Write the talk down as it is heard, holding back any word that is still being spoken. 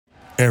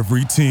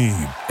Every team,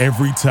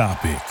 every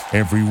topic,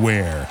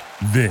 everywhere.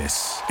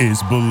 This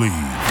is Believe.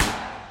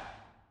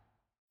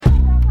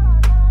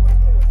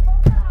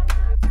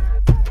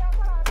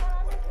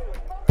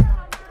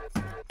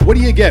 What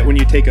do you get when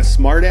you take a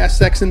smart-ass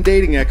sex and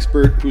dating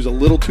expert who's a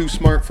little too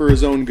smart for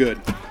his own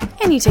good?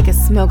 And you take a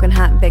smoking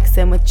hot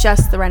vixen with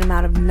just the right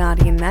amount of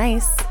naughty and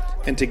nice.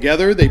 And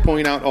together they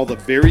point out all the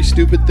very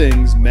stupid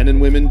things men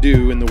and women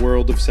do in the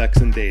world of sex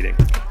and dating.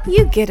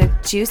 You get a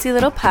juicy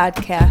little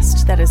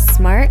podcast that is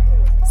smart,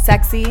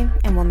 sexy,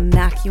 and will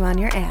knock you on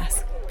your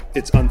ass.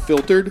 It's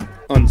unfiltered,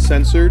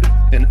 uncensored,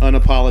 and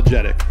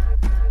unapologetic.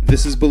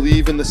 This is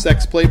Believe in the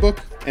Sex Playbook,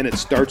 and it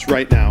starts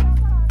right now.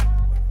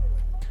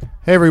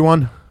 Hey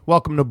everyone,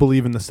 welcome to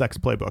Believe in the Sex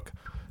Playbook.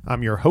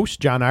 I'm your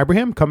host, John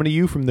Ibrahim, coming to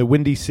you from the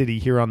Windy City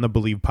here on the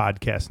Believe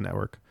Podcast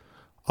Network.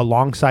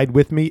 Alongside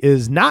with me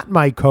is not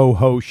my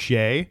co-host,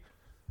 Shay.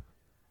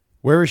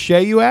 Where is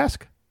Shay, you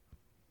ask?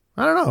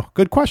 I don't know.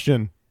 Good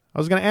question. I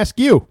was going to ask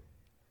you.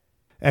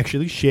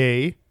 Actually,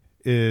 Shay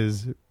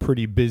is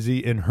pretty busy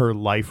in her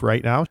life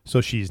right now,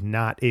 so she's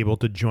not able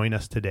to join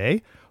us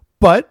today.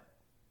 But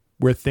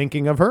we're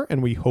thinking of her,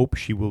 and we hope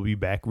she will be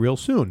back real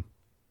soon.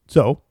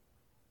 So,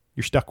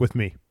 you're stuck with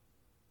me.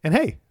 And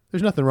hey,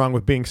 there's nothing wrong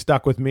with being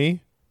stuck with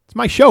me. It's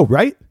my show,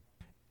 right?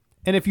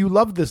 And if you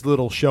love this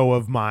little show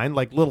of mine,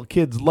 like little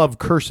kids love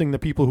cursing the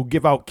people who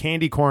give out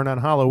candy corn on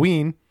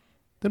Halloween,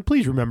 then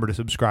please remember to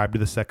subscribe to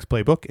the Sex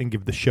Playbook and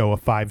give the show a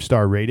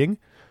 5-star rating.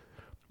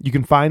 You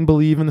can find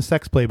Believe in the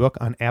Sex Playbook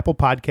on Apple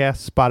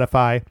Podcasts,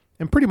 Spotify,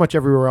 and pretty much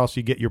everywhere else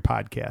you get your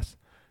podcasts.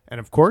 And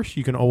of course,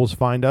 you can always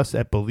find us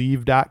at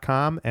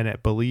Believe.com and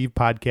at Believe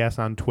Podcasts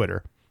on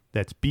Twitter.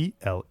 That's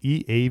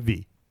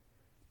BLEAV.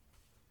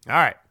 All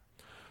right.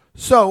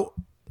 So,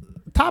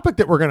 the topic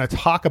that we're going to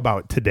talk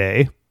about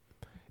today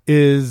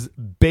is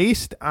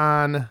based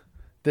on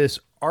this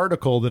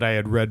article that I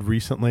had read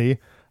recently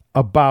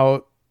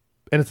about,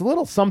 and it's a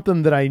little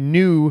something that I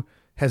knew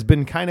has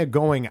been kind of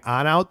going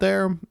on out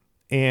there,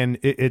 and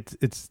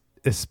it's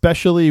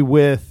especially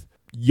with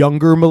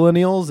younger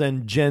millennials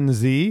and Gen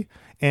Z,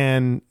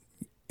 and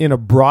in a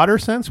broader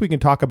sense, we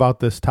can talk about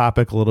this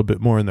topic a little bit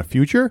more in the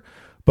future,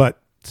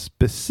 but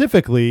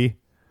specifically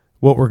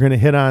what we're going to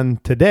hit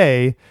on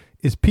today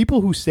is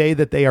people who say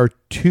that they are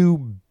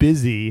too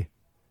busy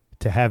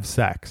to have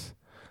sex.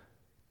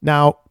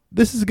 Now,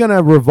 this is going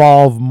to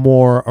revolve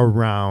more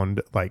around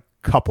like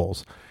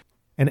couples.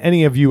 And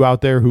any of you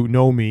out there who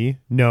know me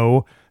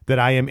know that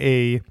I am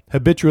a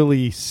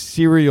habitually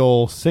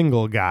serial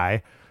single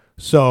guy.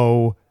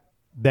 So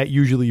that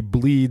usually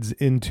bleeds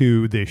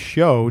into this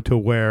show to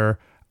where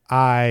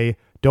I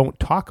don't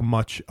talk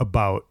much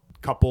about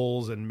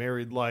couples and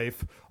married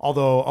life.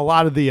 Although a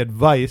lot of the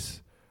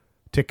advice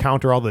to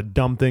counter all the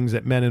dumb things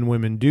that men and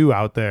women do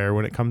out there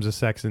when it comes to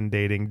sex and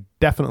dating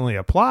definitely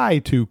apply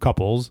to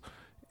couples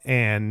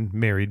and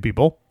married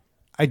people.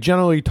 I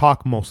generally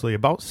talk mostly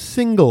about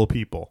single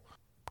people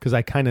because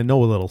I kind of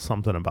know a little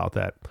something about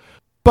that.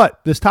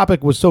 But this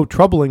topic was so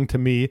troubling to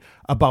me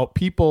about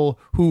people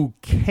who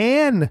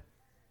can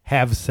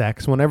have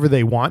sex whenever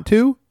they want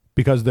to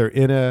because they're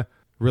in a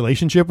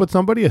relationship with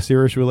somebody, a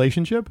serious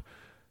relationship.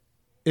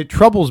 It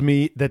troubles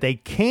me that they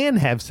can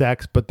have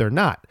sex, but they're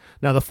not.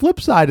 Now, the flip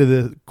side of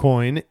the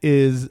coin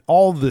is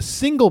all the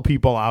single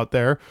people out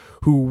there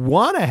who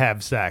want to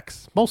have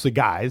sex, mostly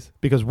guys,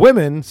 because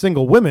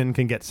single women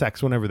can get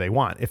sex whenever they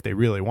want, if they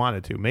really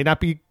wanted to. It may not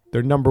be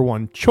their number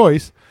one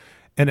choice,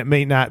 and it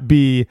may not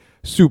be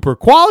super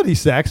quality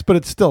sex, but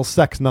it's still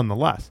sex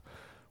nonetheless.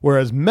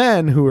 Whereas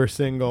men who are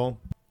single,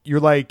 you're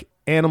like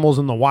animals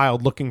in the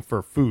wild looking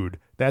for food.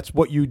 That's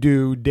what you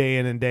do day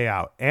in and day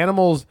out.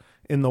 Animals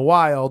in the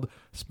wild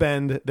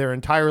spend their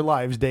entire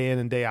lives day in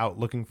and day out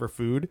looking for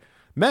food.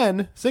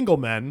 Men, single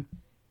men,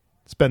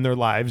 spend their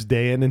lives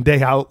day in and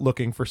day out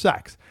looking for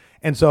sex.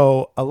 And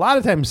so a lot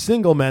of times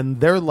single men,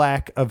 their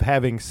lack of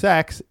having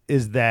sex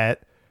is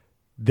that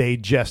they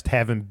just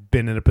haven't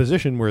been in a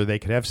position where they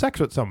could have sex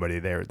with somebody.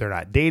 They're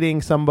not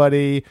dating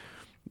somebody.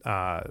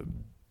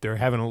 They're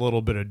having a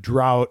little bit of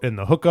drought in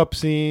the hookup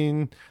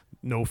scene.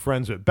 No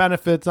friends with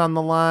benefits on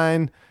the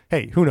line.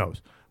 Hey, who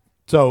knows?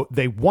 So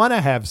they want to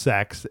have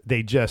sex,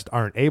 they just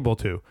aren't able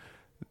to.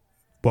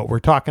 What we're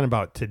talking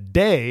about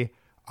today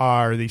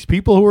are these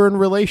people who are in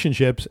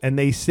relationships and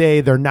they say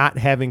they're not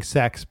having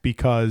sex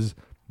because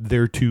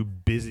they're too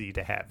busy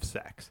to have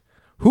sex.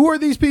 Who are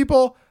these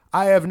people?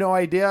 I have no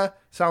idea.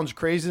 Sounds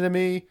crazy to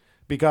me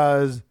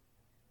because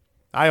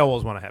I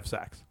always want to have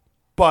sex.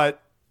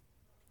 But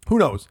who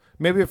knows?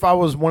 Maybe if I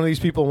was one of these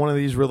people, one of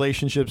these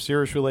relationships,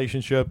 serious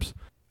relationships,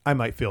 I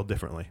might feel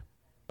differently.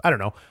 I don't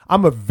know.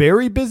 I'm a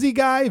very busy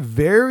guy,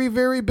 very,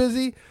 very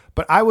busy,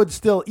 but I would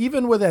still,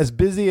 even with as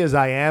busy as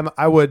I am,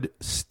 I would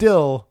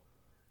still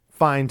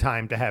find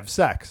time to have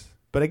sex.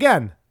 But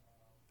again,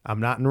 I'm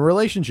not in a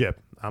relationship.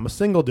 I'm a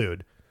single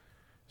dude.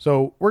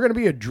 So we're going to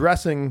be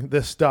addressing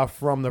this stuff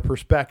from the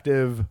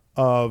perspective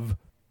of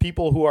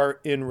people who are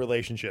in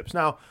relationships.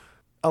 Now,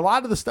 a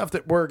lot of the stuff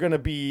that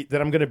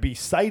I'm going to be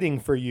citing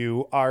for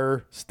you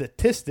are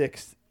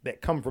statistics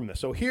that come from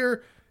this. So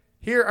here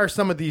are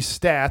some of these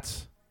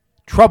stats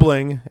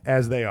troubling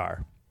as they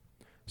are.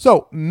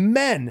 So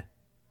men,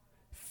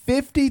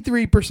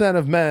 53%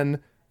 of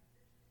men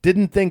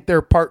didn't think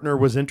their partner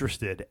was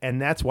interested,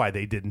 and that's why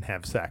they didn't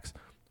have sex.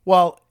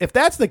 Well, if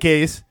that's the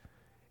case,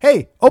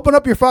 hey, open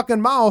up your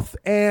fucking mouth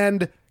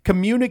and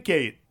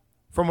communicate.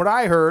 From what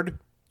I heard,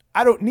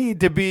 I don't need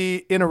to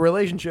be in a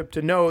relationship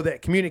to know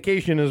that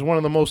communication is one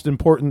of the most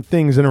important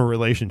things in a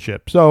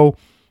relationship. So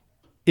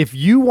if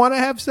you want to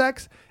have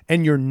sex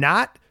and you're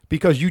not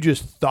because you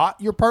just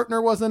thought your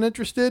partner wasn't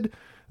interested,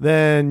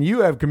 then you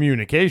have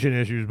communication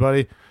issues,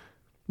 buddy.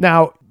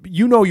 Now,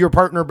 you know your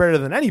partner better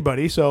than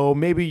anybody, so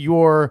maybe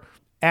you're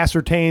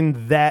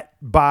ascertained that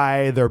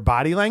by their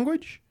body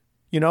language.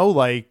 You know,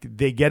 like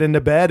they get into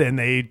bed and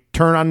they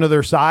turn onto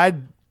their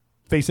side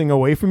facing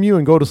away from you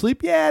and go to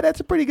sleep. Yeah,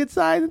 that's a pretty good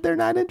sign that they're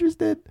not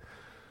interested.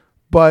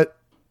 But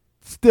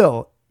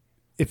still,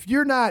 if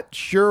you're not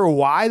sure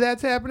why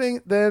that's happening,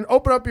 then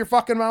open up your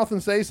fucking mouth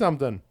and say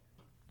something.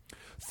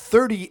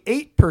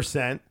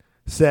 38%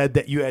 said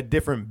that you had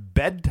different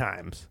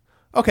bedtimes.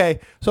 Okay,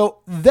 so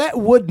that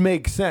would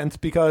make sense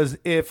because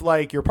if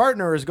like your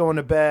partner is going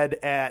to bed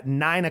at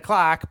 9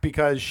 o'clock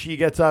because she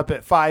gets up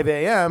at 5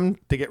 a.m.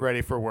 to get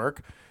ready for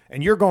work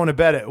and you're going to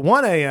bed at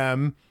 1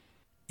 a.m.,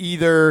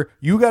 either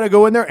you got to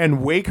go in there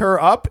and wake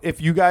her up if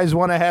you guys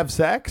want to have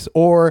sex,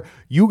 or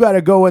you got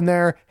to go in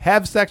there,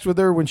 have sex with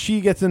her when she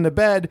gets into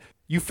bed,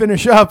 you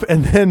finish up,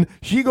 and then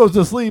she goes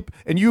to sleep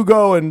and you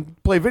go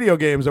and play video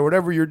games or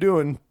whatever you're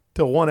doing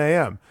till 1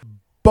 a.m.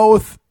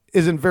 Both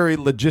isn't very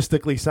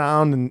logistically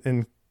sound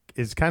and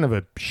is kind of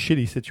a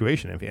shitty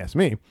situation if you ask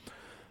me.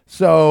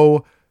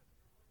 So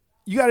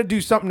you got to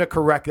do something to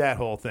correct that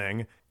whole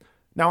thing.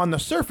 Now, on the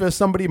surface,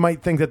 somebody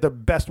might think that the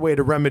best way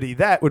to remedy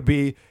that would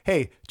be,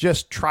 hey,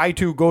 just try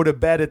to go to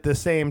bed at the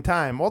same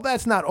time. Well,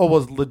 that's not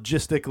always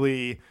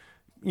logistically,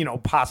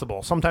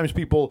 possible. Sometimes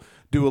people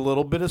do a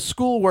little bit of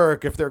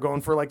schoolwork if they're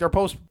going for like their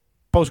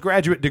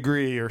postgraduate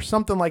degree or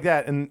something like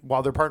that, and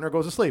while their partner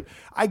goes to sleep.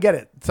 I get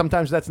it.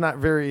 Sometimes that's not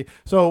very...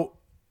 So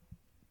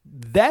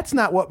that's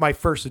not what my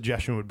first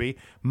suggestion would be.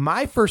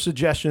 My first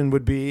suggestion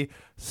would be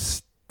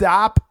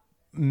stop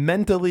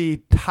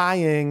mentally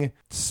tying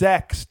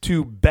sex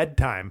to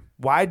bedtime.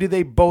 Why do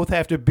they both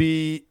have to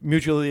be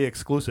mutually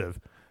exclusive?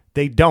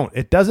 They don't.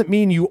 It doesn't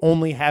mean you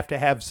only have to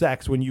have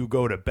sex when you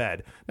go to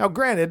bed. Now,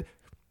 granted,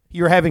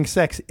 you're having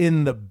sex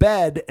in the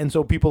bed, and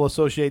so people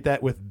associate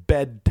that with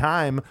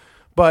bedtime,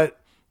 but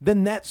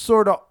then that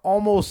sort of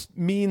almost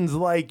means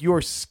like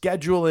you're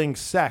scheduling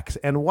sex.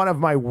 And one of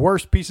my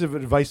worst pieces of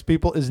advice,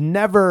 people, is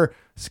never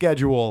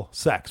schedule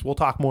sex. We'll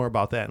talk more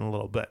about that in a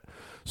little bit.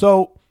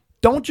 So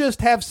don't just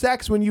have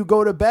sex when you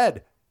go to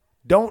bed.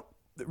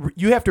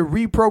 You have to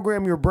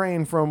reprogram your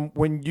brain from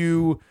when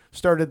you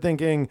started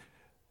thinking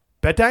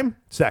bedtime,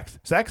 sex,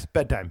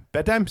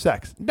 bedtime,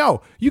 sex.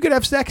 No, you could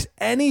have sex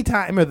any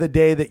time of the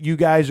day that you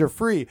guys are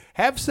free.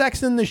 Have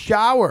sex in the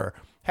shower.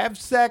 Have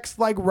sex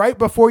like right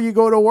before you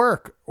go to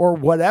work or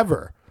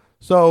whatever.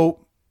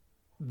 So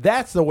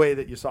that's the way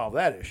that you solve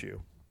that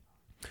issue.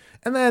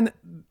 And then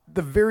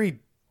the very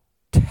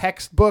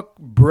textbook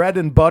bread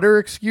and butter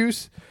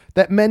excuse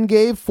that men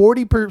gave,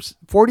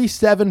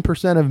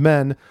 47% of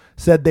men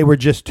said they were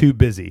just too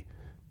busy.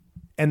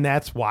 And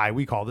that's why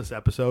we call this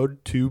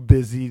episode Too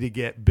Busy to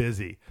Get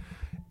Busy.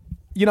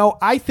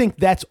 I think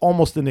that's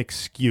almost an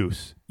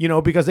excuse,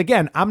 because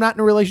again, I'm not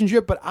in a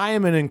relationship, but I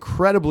am an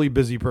incredibly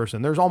busy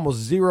person. There's almost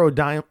zero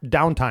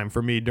downtime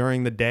for me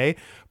during the day,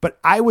 but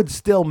I would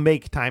still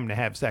make time to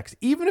have sex.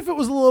 Even if it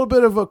was a little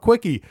bit of a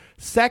quickie,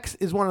 sex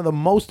is one of the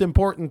most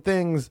important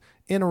things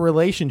in a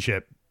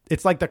relationship.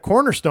 It's like the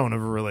cornerstone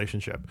of a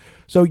relationship.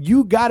 So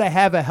you got to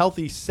have a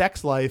healthy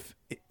sex life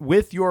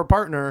with your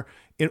partner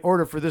in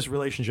order for this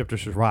relationship to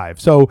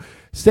survive. So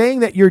saying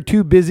that you're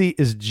too busy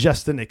is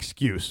just an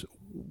excuse.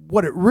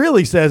 What it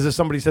really says, if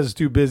somebody says it's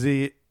too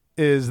busy,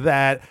 is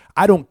that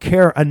I don't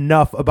care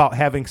enough about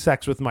having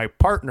sex with my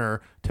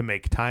partner to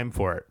make time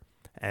for it.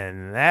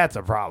 And that's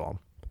a problem.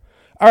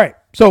 All right.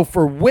 So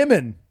for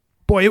women,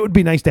 boy, it would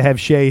be nice to have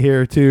Shay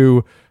here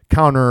to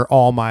counter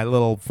all my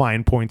little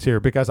fine points here,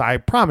 because I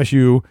promise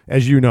you,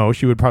 as you know,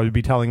 she would probably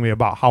be telling me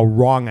about how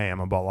wrong I am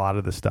about a lot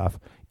of this stuff,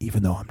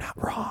 even though I'm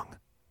not wrong.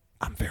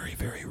 I'm very,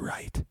 very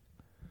right.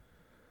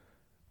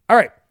 All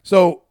right.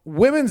 So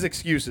women's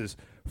excuses.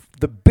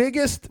 The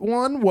biggest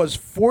one was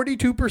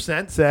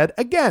 42% said,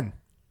 again,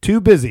 too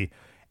busy.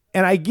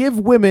 And I give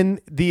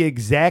women the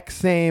exact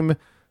same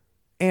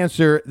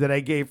answer that I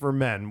gave for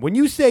men. When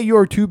you say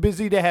you're too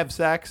busy to have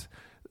sex,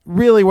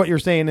 really what you're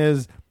saying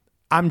is,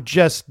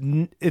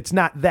 it's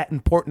not that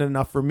important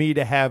enough for me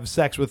to have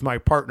sex with my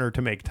partner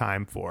to make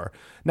time for.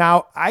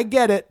 Now, I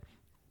get it.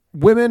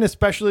 Women,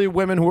 especially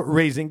women who are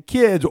raising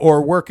kids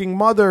or working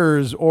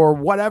mothers or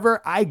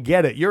whatever, I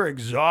get it. You're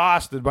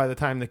exhausted by the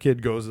time the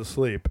kid goes to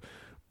sleep.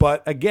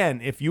 But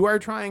again, if you are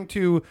trying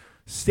to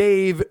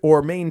save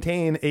or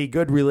maintain a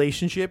good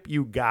relationship,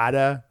 you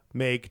gotta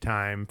make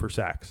time for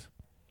sex.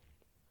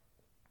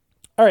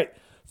 All right.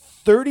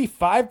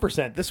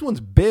 35%, this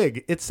one's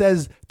big. It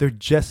says they're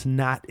just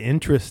not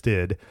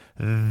interested.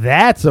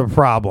 That's a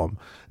problem.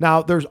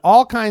 Now, there's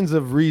all kinds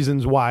of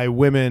reasons why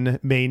women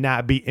may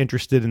not be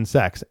interested in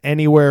sex.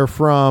 Anywhere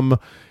from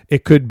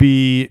it could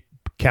be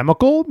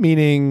chemical,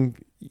 meaning,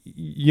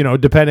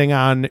 depending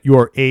on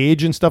your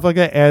age and stuff like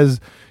that. As,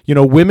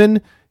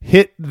 women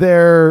hit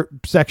their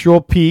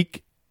sexual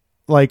peak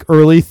like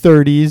early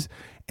 30s.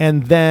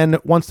 And then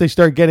once they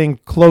start getting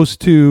close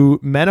to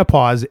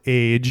menopause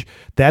age,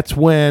 that's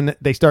when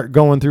they start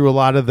going through a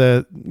lot of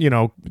the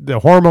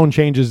hormone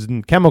changes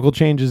and chemical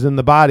changes in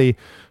the body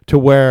to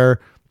where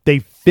they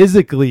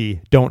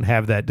physically don't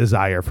have that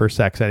desire for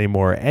sex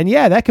anymore. And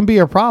yeah, that can be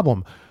a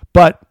problem,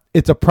 but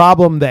it's a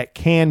problem that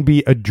can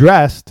be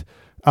addressed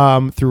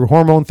through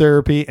hormone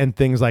therapy and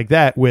things like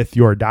that with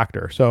your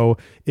doctor. So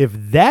if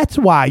that's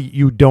why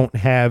you don't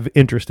have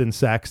interest in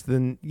sex,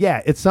 then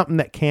yeah, it's something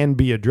that can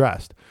be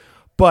addressed.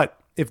 But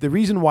if the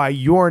reason why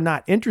you're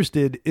not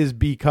interested is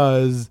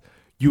because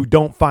you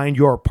don't find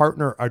your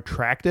partner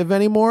attractive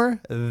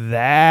anymore,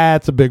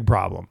 that's a big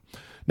problem.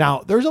 Now,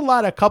 there's a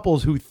lot of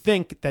couples who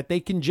think that they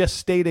can just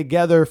stay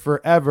together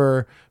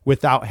forever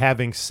without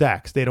having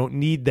sex. They don't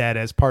need that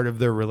as part of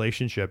their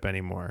relationship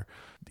anymore.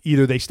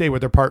 Either they stay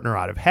with their partner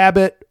out of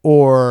habit,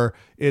 or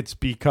it's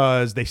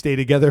because they stay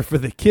together for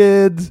the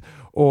kids,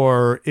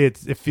 or it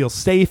feels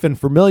safe and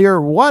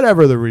familiar,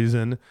 whatever the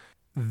reason.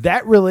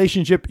 That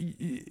relationship,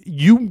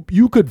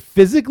 you could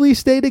physically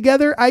stay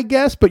together, I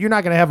guess, but you're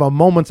not going to have a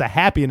moments of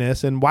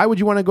happiness. And why would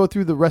you want to go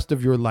through the rest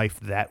of your life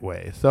that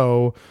way?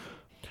 So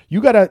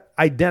you got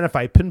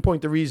to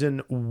pinpoint the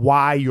reason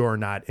why you're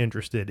not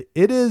interested.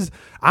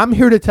 I'm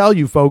here to tell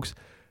you, folks,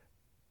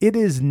 it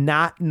is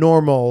not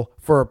normal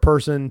for a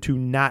person to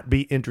not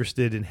be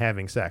interested in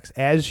having sex.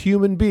 As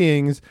human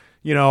beings,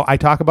 I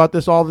talk about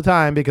this all the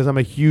time because I'm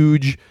a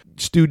huge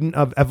student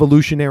of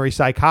evolutionary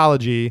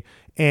psychology.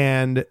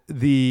 And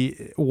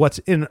what's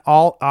in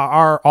all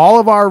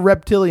of our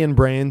reptilian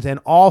brains and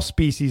all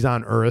species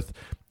on Earth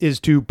is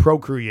to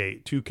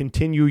procreate, to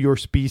continue your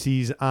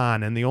species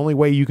on. And the only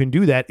way you can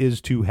do that is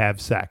to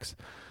have sex.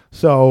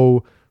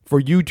 So for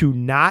you to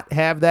not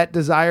have that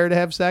desire to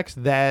have sex,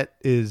 that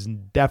is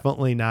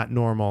definitely not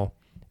normal.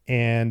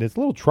 And it's a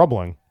little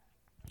troubling.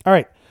 All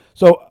right.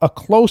 So a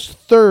close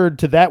third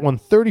to that one,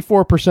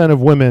 34%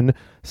 of women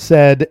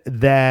said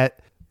that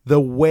the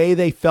way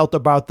they felt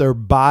about their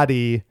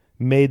body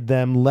made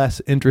them less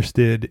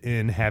interested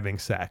in having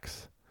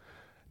sex.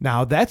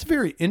 Now, that's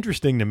very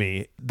interesting to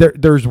me.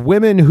 There's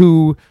women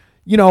who,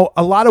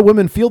 a lot of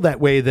women feel that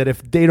way, that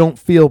if they don't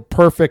feel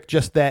perfect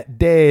just that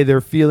day,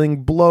 they're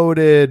feeling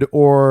bloated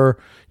or,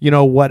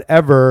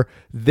 whatever,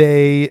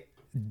 they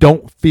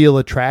don't feel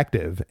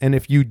attractive. And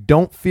if you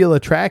don't feel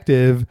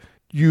attractive,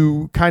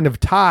 you kind of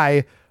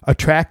tie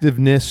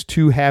attractiveness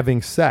to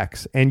having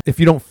sex. And if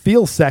you don't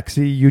feel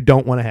sexy, you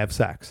don't want to have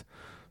sex.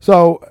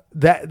 So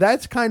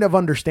that's kind of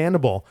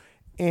understandable.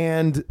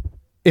 And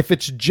if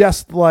it's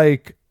just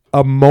like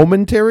a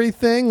momentary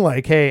thing,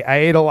 like, hey, I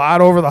ate a lot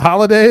over the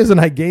holidays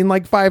and I gained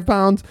like 5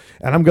 pounds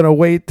and I'm going to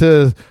wait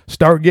to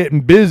start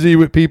getting busy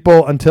with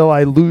people until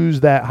I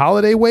lose that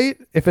holiday weight.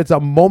 If it's a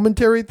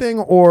momentary thing,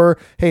 or,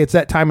 hey, it's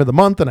that time of the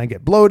month and I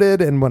get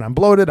bloated, and when I'm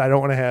bloated, I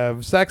don't want to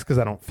have sex because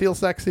I don't feel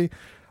sexy.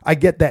 I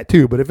get that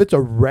too. But if it's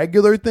a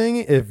regular thing,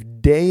 if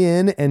day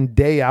in and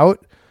day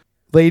out,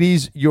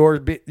 ladies, you're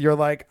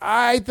like,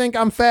 I think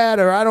I'm fat,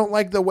 or I don't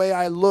like the way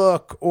I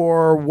look,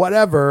 or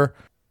whatever,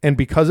 and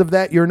because of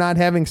that, you're not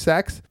having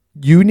sex,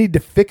 you need to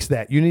fix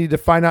that. You need to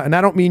find out, and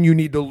I don't mean you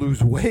need to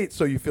lose weight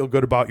so you feel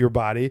good about your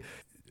body.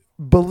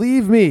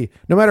 Believe me,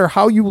 no matter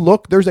how you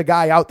look, there's a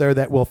guy out there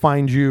that will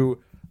find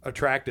you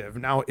attractive.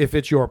 Now, if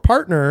it's your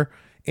partner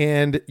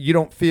and you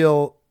don't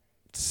feel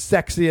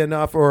sexy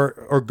enough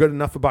or good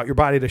enough about your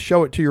body to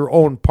show it to your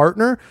own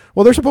partner,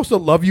 well, they're supposed to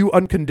love you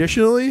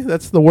unconditionally.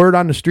 That's the word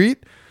on the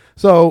street.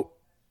 So,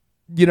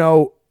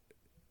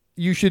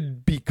 you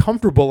should be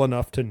comfortable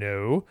enough to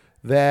know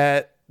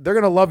that they're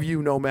going to love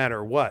you no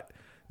matter what.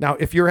 Now,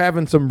 if you're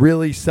having some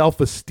really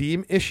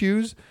self-esteem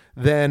issues,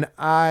 then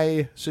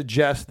I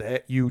suggest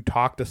that you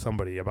talk to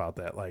somebody about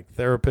that, like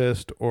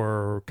therapist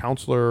or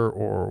counselor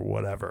or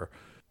whatever.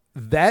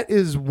 That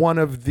is one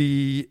of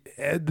the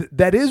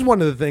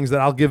things that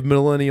I'll give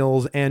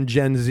millennials and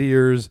Gen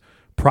Zers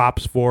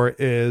props for,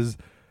 is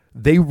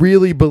they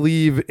really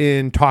believe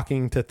in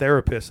talking to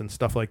therapists and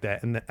stuff like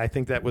that. And I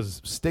think that was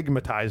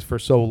stigmatized for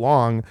so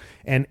long,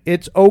 and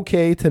it's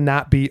okay to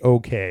not be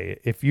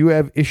okay. If you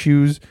have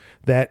issues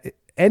that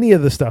any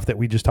of the stuff that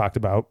we just talked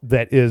about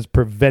that is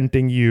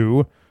preventing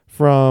you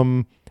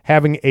from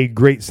having a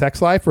great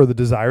sex life or the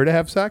desire to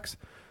have sex,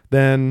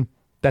 then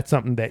that's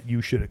something that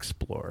you should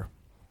explore.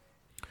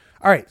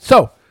 All right,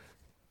 so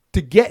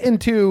to get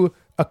into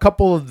a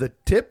couple of the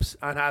tips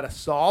on how to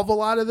solve a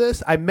lot of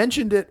this, I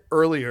mentioned it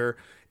earlier,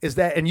 is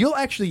that, and you'll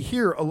actually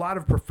hear a lot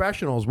of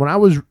professionals, when I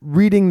was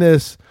reading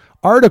this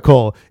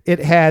article, it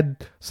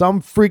had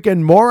some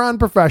freaking moron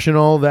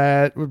professional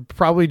that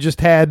probably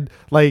just had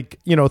 3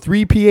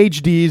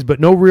 PhDs, but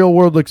no real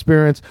world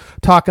experience,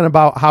 talking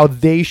about how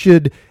they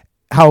should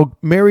how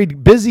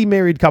busy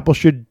married couples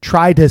should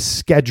try to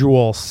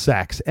schedule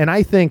sex. And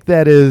I think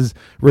that is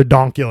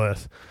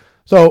redonkulous.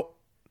 So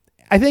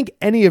I think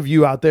any of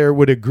you out there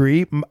would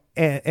agree.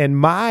 And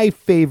my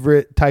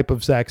favorite type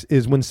of sex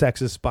is when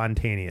sex is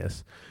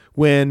spontaneous,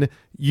 when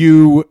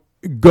you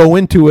go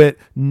into it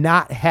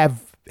not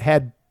have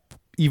had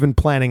even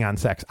planning on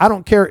sex. I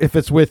don't care if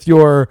it's with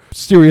your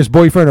serious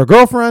boyfriend or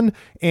girlfriend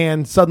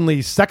and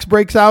suddenly sex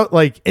breaks out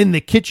like in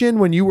the kitchen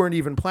when you weren't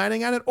even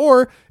planning on it,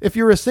 or if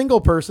you're a single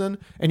person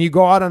and you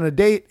go out on a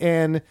date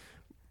and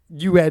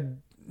you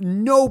had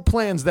no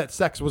plans that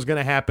sex was going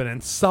to happen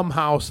and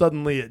somehow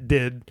suddenly it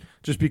did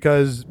just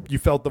because you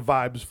felt the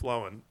vibes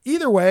flowing.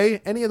 Either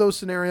way, any of those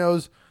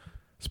scenarios,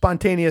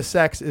 spontaneous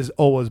sex is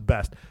always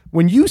best.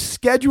 When you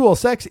schedule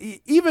sex,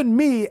 even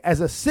me as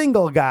a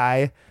single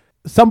guy,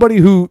 somebody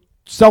who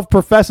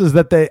self-professes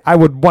that I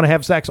would want to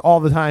have sex all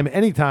the time,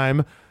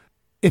 anytime,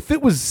 if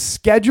it was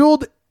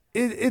scheduled,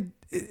 it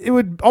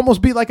would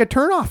almost be like a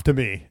turnoff to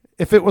me.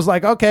 If it was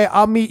like, okay,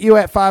 I'll meet you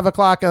at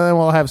 5:00 and then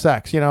we'll have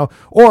sex,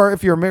 or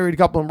if you're a married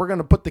couple and we're going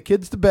to put the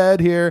kids to bed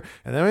here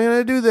and then we're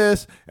going to do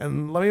this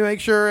and let me make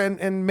sure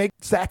and make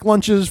sack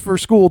lunches for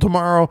school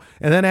tomorrow.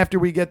 And then after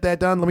we get that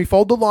done, let me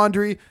fold the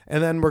laundry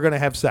and then we're going to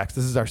have sex.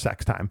 This is our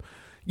sex time.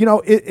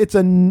 It's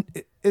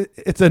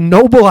a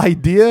noble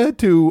idea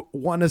to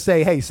want to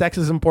say, hey, sex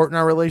is important in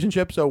our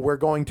relationship, so we're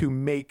going to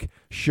make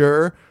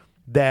sure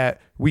that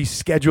we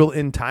schedule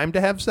in time to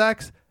have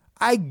sex.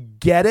 I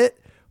get it,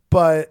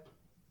 but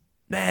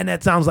man,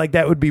 that sounds like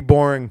that would be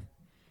boring.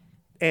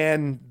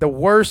 And the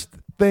worst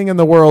thing in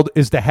the world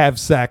is to have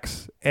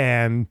sex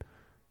and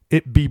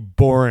it be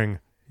boring.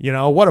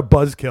 What a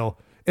buzzkill.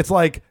 It's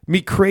like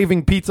me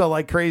craving pizza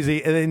like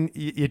crazy, and then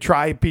you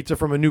try pizza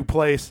from a new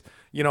place,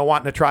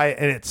 wanting to try it,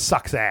 and it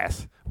sucks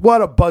ass.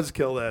 What a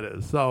buzzkill that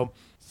is. So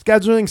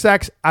scheduling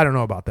sex, I don't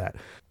know about that.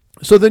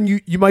 So then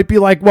you might be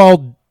like,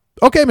 well,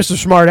 okay, Mr.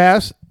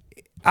 Smartass,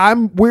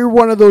 we're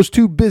one of those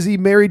two busy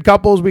married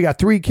couples. We got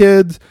 3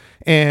 kids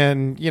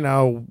and,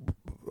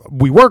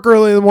 we work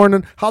early in the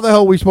morning. How the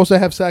hell are we supposed to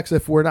have sex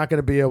if we're not going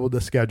to be able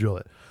to schedule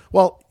it?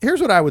 Well,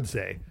 here's what I would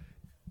say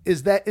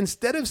is that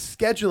instead of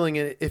scheduling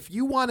it, if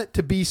you want it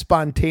to be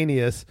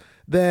spontaneous,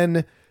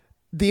 then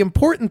the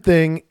important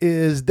thing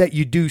is that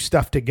you do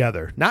stuff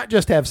together, not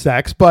just have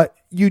sex, but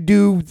you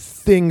do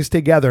things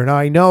together. Now,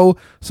 I know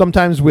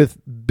sometimes with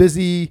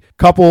busy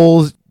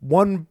couples,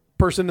 one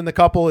person in the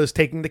couple is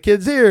taking the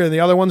kids here and the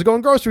other one's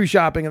going grocery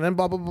shopping and then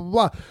blah, blah, blah,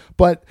 blah.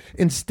 But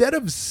instead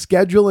of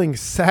scheduling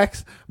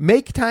sex,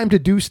 make time to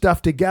do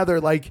stuff together.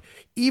 Like,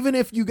 even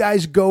if you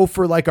guys go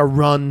for like a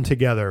run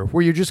together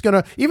where you're just going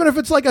to, even if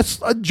it's like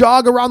a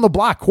jog around the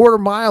block, quarter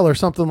mile or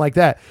something like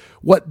that,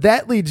 what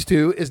that leads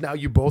to is now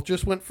you both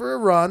just went for a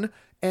run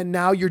and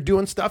now you're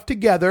doing stuff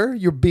together.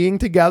 You're being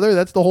together.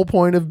 That's the whole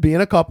point of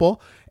being a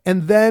couple.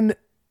 And then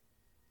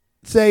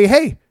say,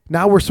 hey,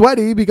 now we're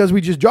sweaty because we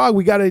just jogged.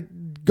 We got to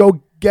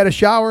go get a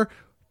shower.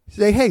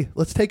 Say, hey,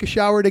 let's take a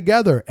shower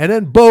together. And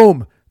then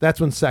boom,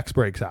 that's when sex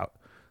breaks out.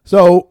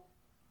 So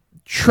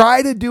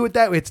try to do it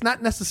that way. It's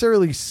not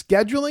necessarily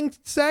scheduling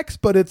sex,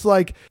 but it's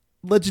like,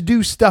 let's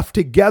do stuff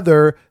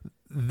together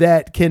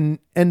that can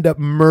end up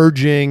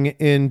merging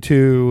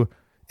into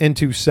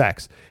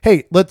sex.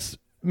 Hey, let's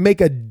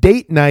make a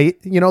date night.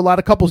 A lot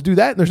of couples do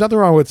that, and there's nothing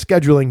wrong with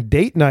scheduling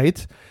date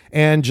nights.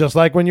 And just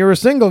like when you're a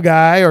single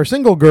guy or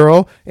single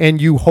girl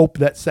and you hope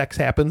that sex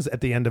happens at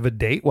the end of a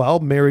date, well,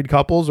 married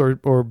couples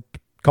or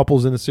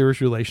couples in a serious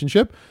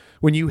relationship,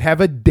 when you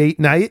have a date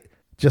night,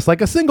 just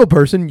like a single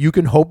person, you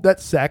can hope that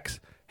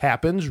sex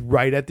happens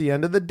right at the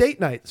end of the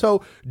date night.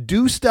 So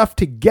do stuff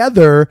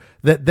together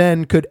that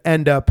then could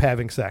end up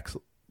having sex,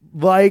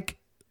 like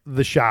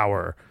the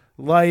shower,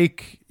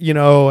 like,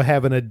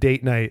 having a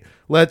date night.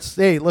 Let's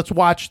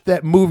watch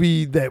that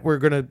movie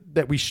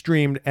that we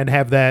streamed and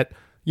have that,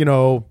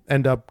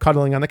 end up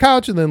cuddling on the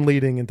couch and then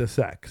leading into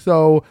sex.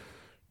 So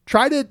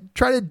try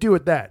to do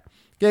it that.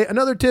 Okay.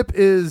 Another tip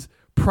is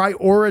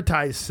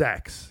prioritize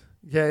sex.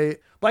 Okay.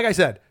 Like I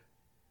said,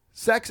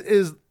 sex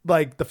is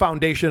like the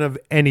foundation of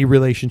any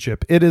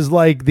relationship. It is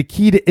like the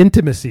key to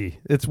intimacy.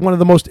 It's one of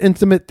the most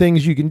intimate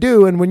things you can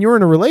do. And when you're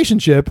in a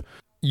relationship,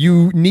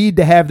 you need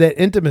to have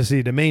that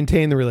intimacy to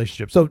maintain the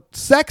relationship. So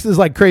sex is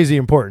like crazy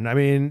important. I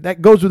mean,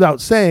 that goes without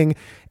saying,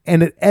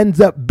 and it ends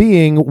up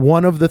being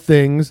one of the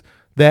things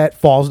that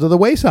falls to the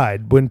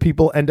wayside when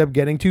people end up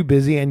getting too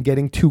busy and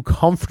getting too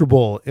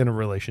comfortable in a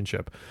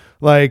relationship.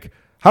 Like,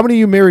 how many of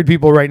you married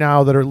people right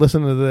now that are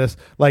listening to this,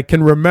 like,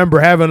 can remember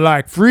having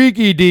like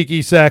freaky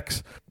deaky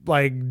sex,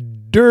 like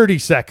dirty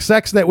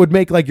sex that would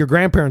make like your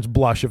grandparents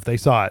blush if they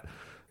saw it?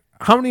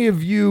 How many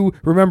of you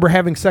remember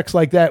having sex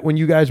like that when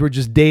you guys were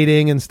just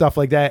dating and stuff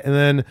like that, and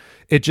then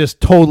it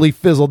just totally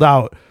fizzled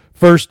out?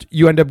 First,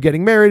 you end up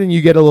getting married and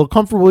you get a little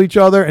comfortable with each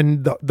other,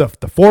 and the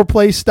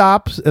foreplay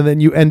stops, and then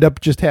you end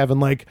up just having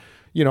like,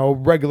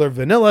 regular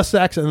vanilla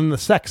sex, and then the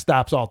sex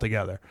stops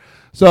altogether.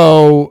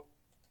 So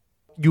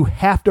you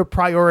have to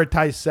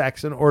prioritize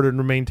sex in order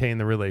to maintain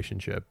the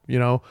relationship,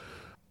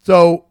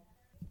 So,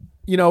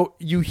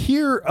 you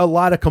hear a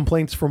lot of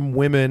complaints from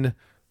women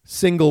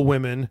single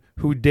women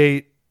who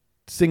date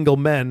single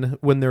men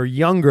when they're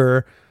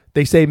younger,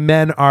 they say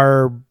men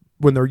are,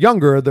 when they're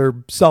younger,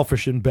 they're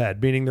selfish in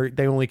bed, meaning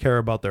they only care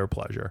about their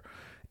pleasure.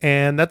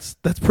 And that's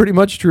pretty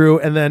much true.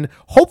 And then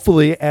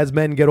hopefully as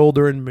men get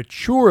older and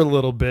mature a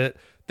little bit,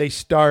 they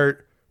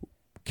start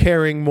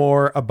caring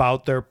more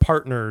about their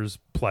partner's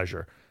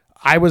pleasure.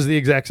 I was the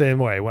exact same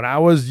way. When I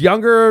was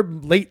younger,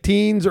 late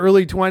teens,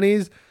 early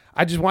 20s,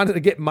 I just wanted to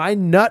get my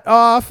nut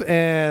off,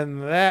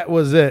 and that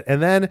was it.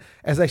 And then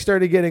as I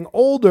started getting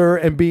older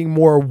and being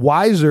more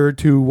wiser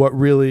to what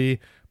really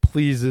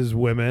pleases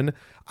women,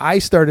 I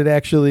started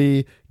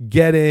actually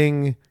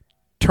getting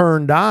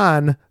turned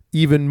on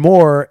even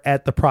more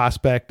at the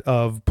prospect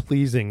of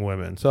pleasing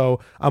women. So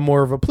I'm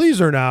more of a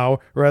pleaser now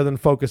rather than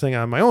focusing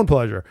on my own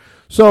pleasure.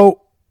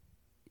 So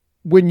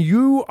when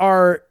you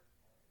are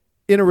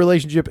in a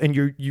relationship and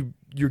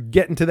you're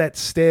getting to that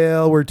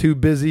stale, we're too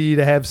busy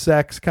to have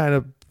sex kind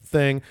of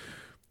thing,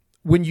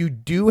 when you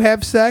do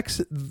have sex,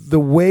 the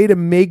way to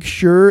make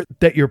sure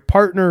that your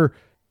partner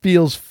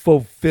feels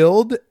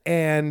fulfilled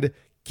and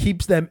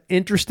keeps them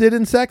interested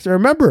in sex. And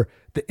remember,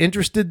 the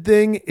interested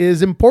thing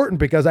is important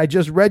because I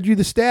just read you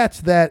the stats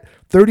that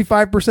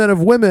 35%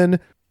 of women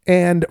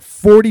and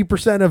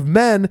 40% of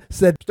men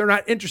said they're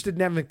not interested in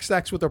having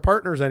sex with their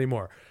partners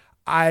anymore.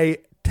 I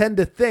tend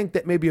to think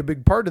that maybe a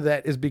big part of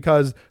that is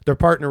because their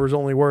partner was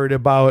only worried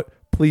about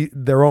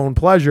their own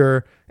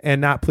pleasure and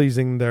not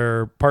pleasing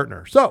their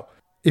partner. So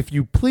if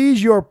you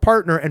please your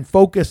partner and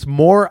focus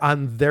more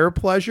on their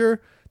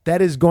pleasure,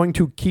 that is going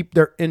to keep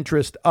their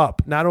interest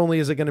up. Not only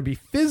is it going to be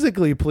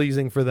physically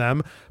pleasing for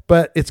them,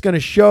 but it's going to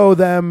show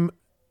them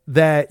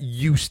that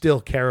you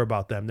still care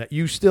about them, that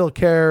you still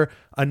care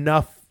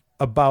enough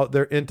about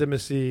their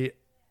intimacy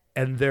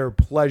and their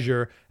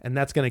pleasure, and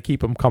that's going to keep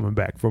them coming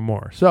back for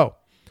more. So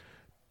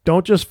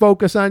don't just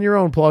focus on your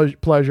own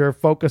pleasure,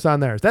 focus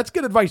on theirs. That's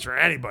good advice for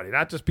anybody,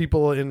 not just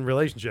people in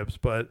relationships,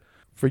 but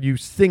for you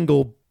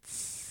single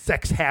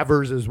sex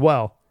havers as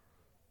well.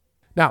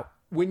 Now,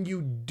 when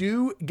you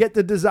do get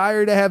the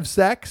desire to have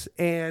sex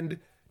and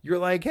you're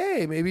like,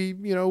 hey, maybe,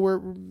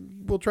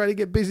 we'll try to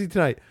get busy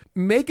tonight.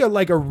 Make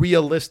a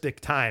realistic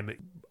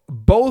time.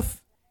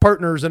 Both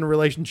partners in a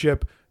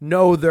relationship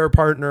know their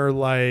partner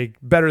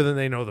better than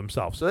they know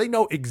themselves. So they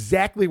know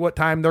exactly what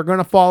time they're going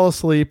to fall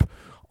asleep,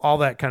 all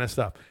that kind of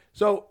stuff.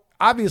 So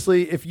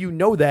obviously, if you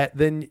know that,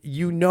 then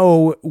you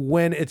know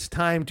when it's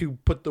time to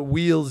put the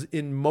wheels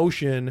in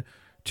motion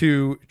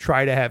to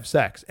try to have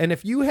sex. And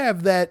if you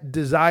have that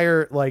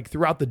desire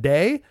throughout the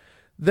day,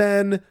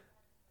 then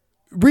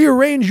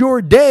rearrange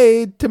your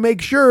day to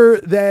make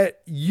sure that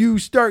you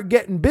start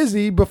getting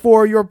busy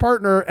before your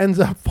partner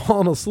ends up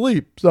falling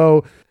asleep.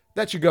 So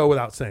that should go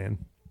without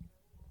saying.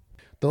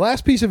 The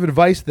last piece of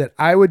advice that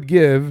I would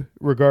give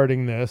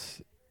regarding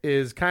this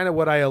is kind of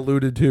what I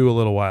alluded to a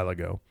little while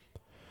ago.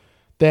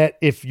 That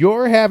if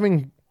you're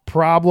having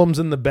problems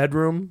in the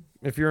bedroom,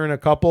 if you're in a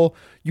couple,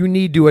 you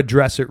need to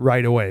address it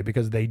right away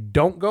because they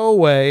don't go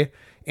away.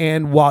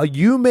 And while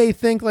you may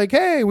think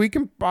hey,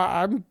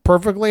 I'm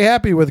perfectly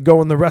happy with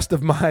going the rest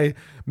of my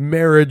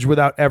marriage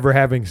without ever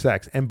having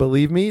sex. And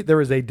believe me, there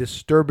is a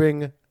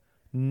disturbing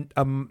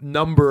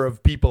number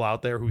of people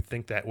out there who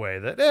think that way,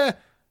 that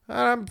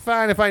I'm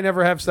fine if I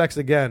never have sex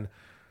again.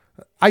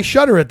 I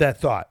shudder at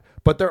that thought,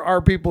 but there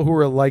are people who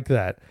are like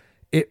that.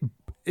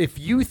 If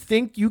you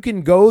think you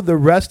can go the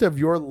rest of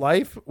your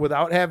life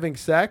without having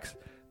sex,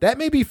 that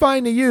may be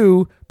fine to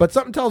you, but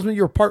something tells me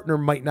your partner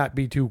might not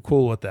be too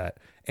cool with that.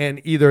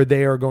 And either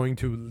they are going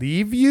to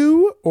leave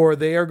you or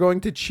they are going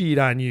to cheat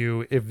on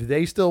you if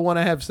they still want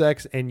to have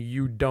sex and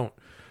you don't.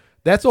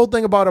 That's the whole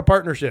thing about a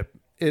partnership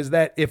is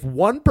that if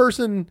one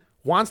person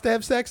wants to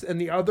have sex and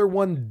the other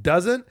one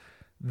doesn't,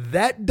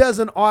 that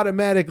doesn't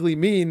automatically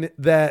mean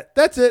that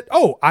that's it.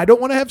 Oh, I don't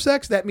want to have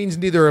sex. That means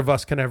neither of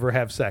us can ever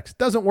have sex. It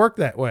doesn't work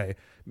that way.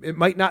 It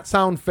might not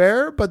sound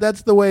fair, but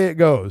that's the way it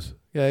goes.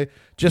 Okay.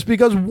 Just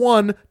because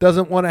one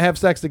doesn't want to have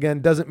sex again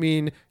doesn't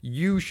mean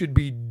you should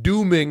be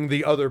dooming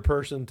the other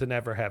person to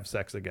never have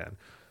sex again,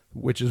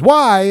 which is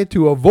why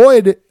to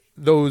avoid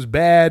those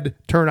bad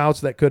turnouts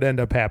that could end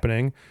up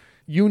happening,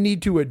 you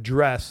need to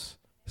address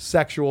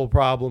sexual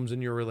problems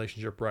in your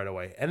relationship right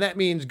away. And that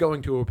means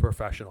going to a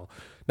professional.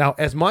 Now,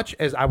 as much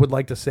as I would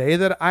like to say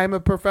that I'm a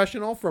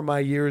professional from my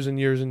years and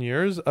years and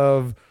years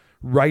of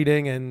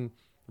writing and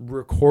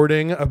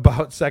recording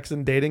about sex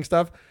and dating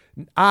stuff,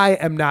 I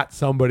am not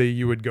somebody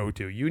you would go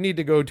to. You need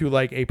to go to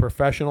a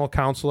professional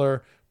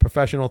counselor,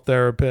 professional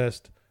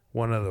therapist,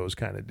 one of those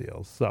kind of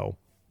deals.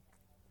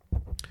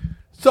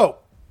 So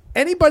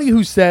anybody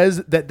who says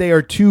that they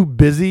are too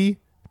busy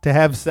to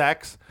have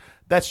sex,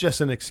 that's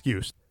just an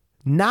excuse.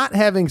 Not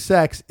having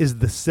sex is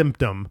the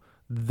symptom.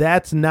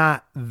 That's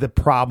not the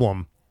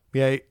problem.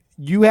 Okay?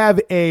 You have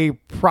a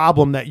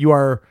problem that you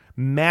are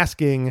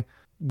masking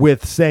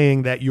with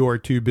saying that you're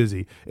too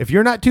busy. If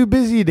you're not too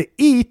busy to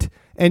eat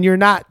and you're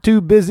not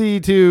too busy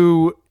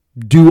to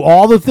do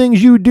all the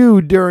things you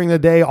do during the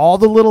day, all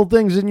the little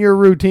things in your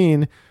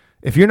routine,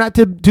 if you're not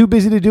too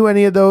busy to do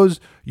any of those,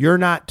 you're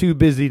not too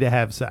busy to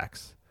have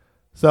sex.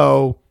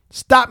 So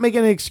Stop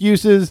making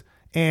excuses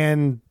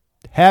and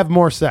have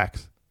more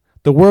sex.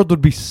 The world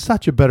would be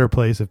such a better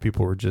place if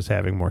people were just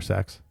having more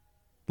sex.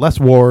 Less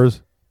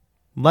wars,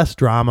 less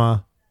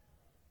drama,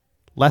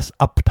 less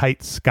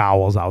uptight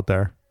scowls out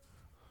there.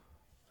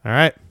 All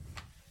right.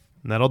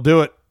 And that'll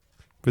do it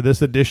for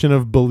this edition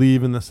of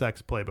Believe in the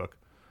Sex Playbook.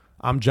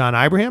 I'm John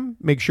Ibrahim.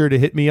 Make sure to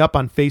hit me up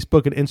on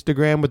Facebook and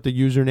Instagram with the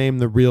username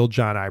The Real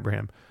John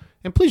Ibrahim.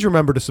 And please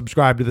remember to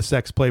subscribe to the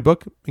Sex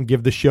Playbook and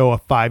give the show a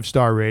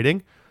 5-star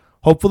rating.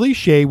 Hopefully,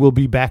 Shay will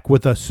be back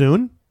with us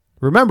soon.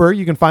 Remember,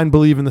 you can find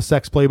Believe in the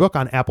Sex Playbook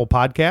on Apple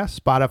Podcasts,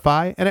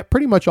 Spotify, and at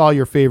pretty much all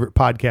your favorite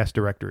podcast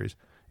directories.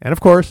 And of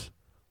course,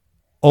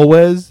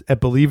 always at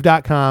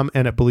Believe.com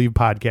and at Believe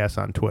Podcasts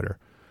on Twitter.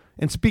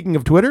 And speaking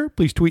of Twitter,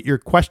 please tweet your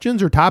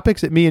questions or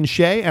topics at me and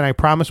Shay, and I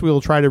promise we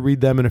will try to read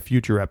them in a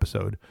future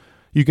episode.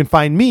 You can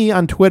find me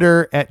on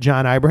Twitter at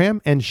John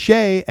Ibrahim and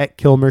Shay at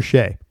Kilmer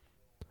Shay.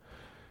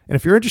 And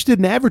if you're interested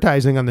in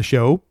advertising on the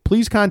show,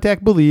 please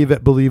contact Believe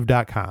at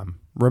Believe.com.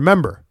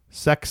 Remember,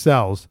 sex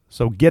sells,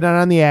 so get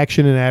on the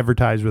action and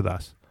advertise with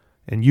us.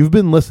 And you've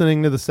been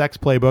listening to the Sex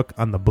Playbook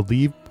on the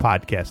Believe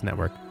Podcast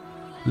Network.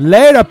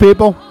 Later,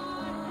 people.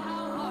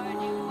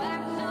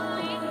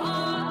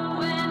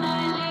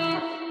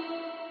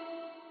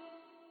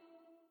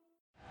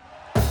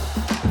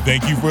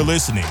 Thank you for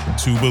listening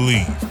to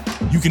Believe.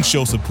 You can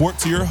show support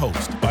to your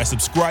host by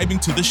subscribing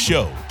to the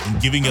show and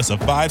giving us a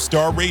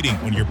 5-star rating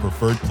on your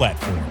preferred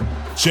platform.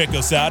 Check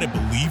us out at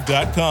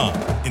Believe.com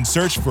and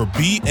search for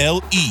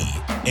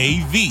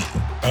BLEAV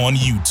on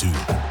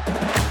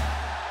YouTube.